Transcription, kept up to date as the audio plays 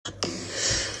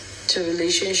To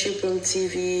Relationship Room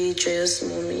TV, Joyous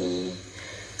Mommy,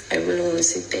 I really want to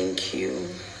say thank you.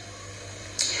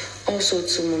 Also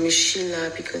to Mommy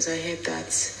Sheila, because I heard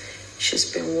that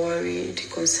she's been worried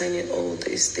concerning all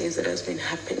these things that has been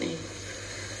happening.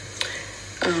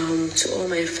 To all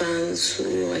my fans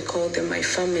who I call them my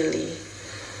family,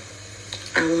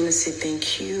 I want to say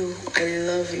thank you. I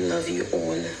love you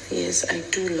all. Yes, I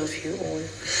do love you all.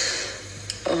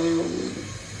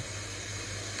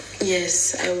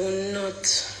 Yes, I will not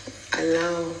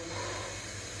allow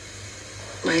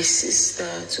my sister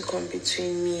to come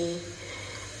between me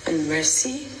and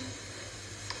Mercy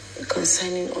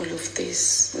concerning all of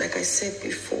this. Like I said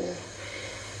before,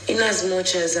 in as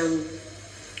much as I'm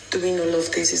doing all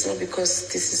of this, it's not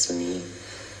because this is me.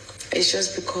 It's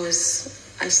just because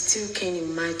I still can't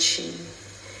imagine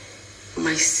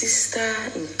my sister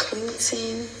in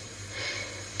Clinton.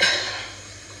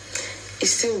 It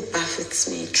still baffles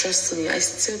me. Trust me, I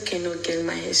still cannot get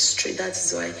my head straight. That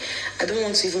is why I don't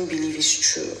want to even believe it's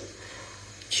true.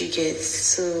 You get?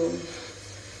 So,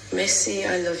 Mercy,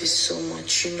 I love you so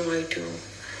much. You know I do.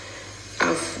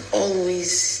 I've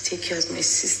always taken you as my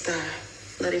sister,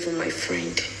 not even my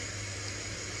friend.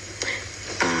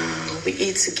 We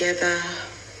eat together.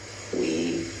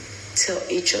 We tell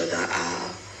each other our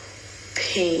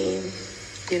pain,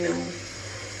 you know.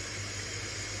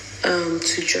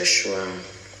 To Joshua,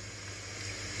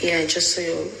 yeah, I just saw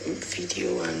your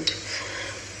video, and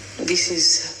this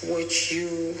is what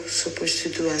you're supposed to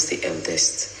do as the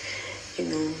eldest, you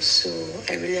know. So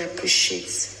I really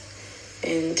appreciate.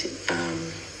 And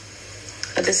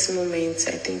at this moment,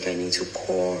 I think I need to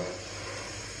call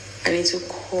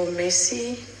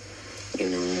Mercy. You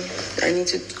know, I need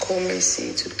to call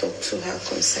Mercy to talk to her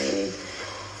concerning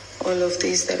all of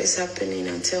this that is happening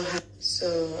and tell her.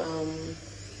 So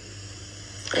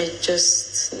I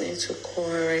just need to call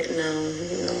her right now,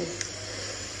 you know,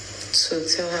 to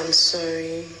tell her I'm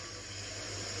sorry.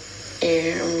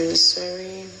 Yeah, I'm really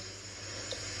sorry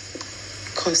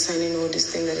concerning all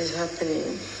this thing that is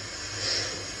happening,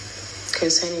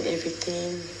 concerning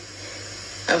everything.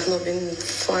 I've not been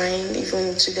fine.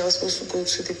 Even today I was supposed to go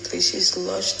to the place she's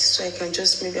lodged, so I can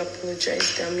just maybe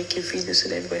apologize and make a video so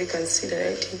that everybody can see that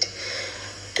I did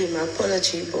do my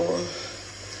apology. But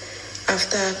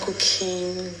after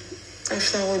cooking,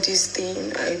 after all this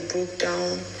thing, I broke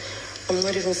down. I'm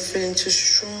not even feeling too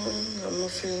strong. I'm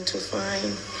not feeling too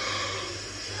fine.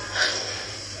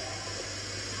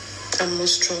 I'm not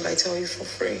strong, I tell you for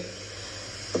free.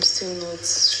 I'm still not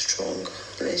strong.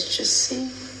 Let's just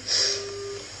see.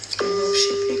 I hope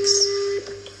she picks.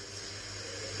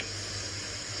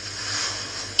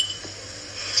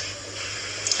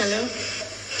 Hello?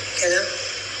 Hello?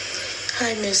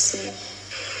 Hi, Mercy.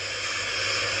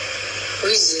 Who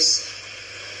is this?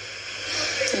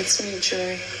 It's me,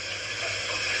 Joy.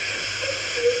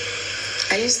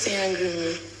 Are you still angry with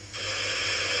me?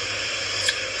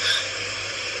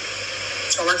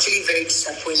 I'm actually very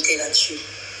disappointed at you.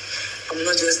 I'm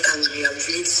not just angry, I'm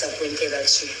really disappointed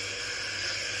at you.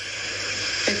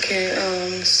 Okay,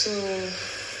 so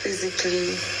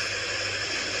basically,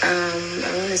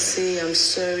 I want to say I'm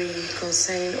sorry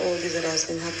concerning all this that has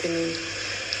been happening.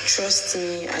 Trust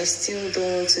me, I still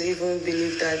don't want to even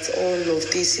believe that all of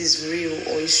this is real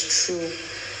or is true.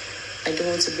 I don't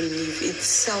want to believe. It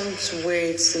sounds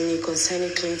weird to me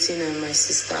concerning Clinton and my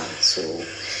sister, so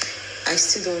I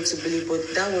still don't want to believe, but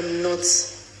that will not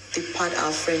depart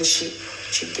our friendship.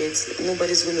 You get?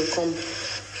 Nobody's going to come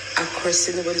across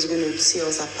it. Nobody's going to see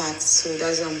us apart. So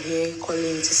that's why I'm here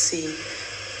calling to say,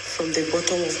 from the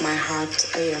bottom of my heart,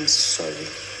 I am sorry.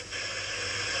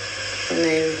 And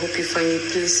I hope you find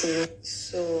it pleasing.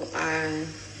 So I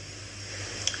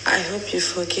hope you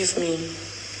forgive me.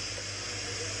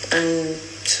 And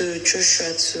to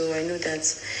Joshua too, I know that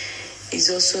he's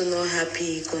also not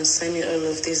happy concerning all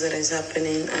of this that is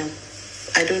happening. And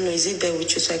I don't know, is he there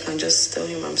with you so I can just tell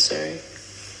him I'm sorry?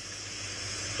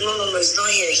 No, he's not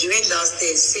here. He went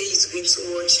downstairs, say he's going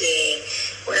to watch the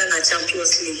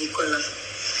Champions League. He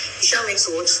shall went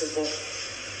to watch football.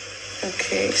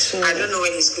 Okay, so I don't know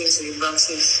when he's going to be back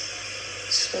since.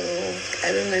 So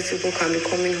I don't know if people can be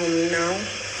coming home now.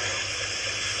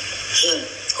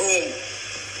 Home?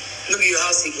 Look at your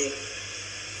house again.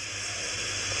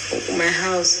 My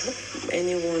house,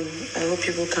 anyone. I hope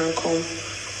people can come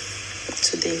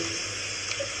today.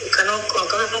 You cannot come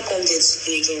there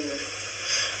today again.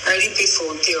 I already paid for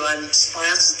hotel and I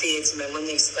have to stay here till my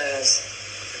money expires.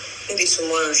 Maybe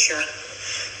tomorrow, sure.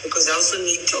 Because I also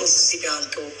need to sit down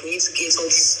and talk. We need to get all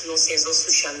this nonsense on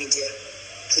social media.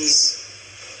 Please.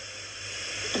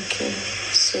 Okay.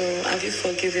 So have you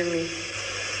forgiven me?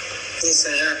 Yes,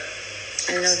 I have.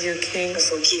 I love you, okay? I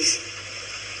forgive.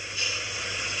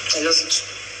 I love you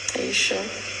too. Are you sure?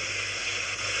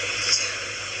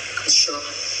 I'm sure.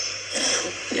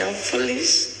 You're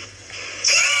foolish.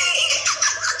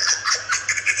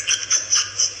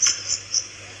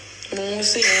 Mom,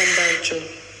 say you're bad, Joe.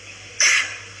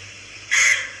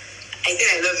 I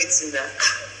think I love you too now.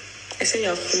 I say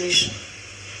you're foolish.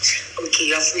 Okay,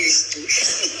 you're foolish too.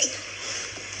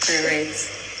 Alright.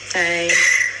 Bye.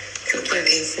 Take care of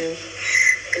yourself.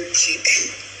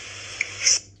 Okay.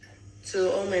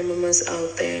 To all my mamas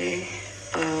out there,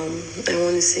 I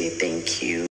want to say thank you.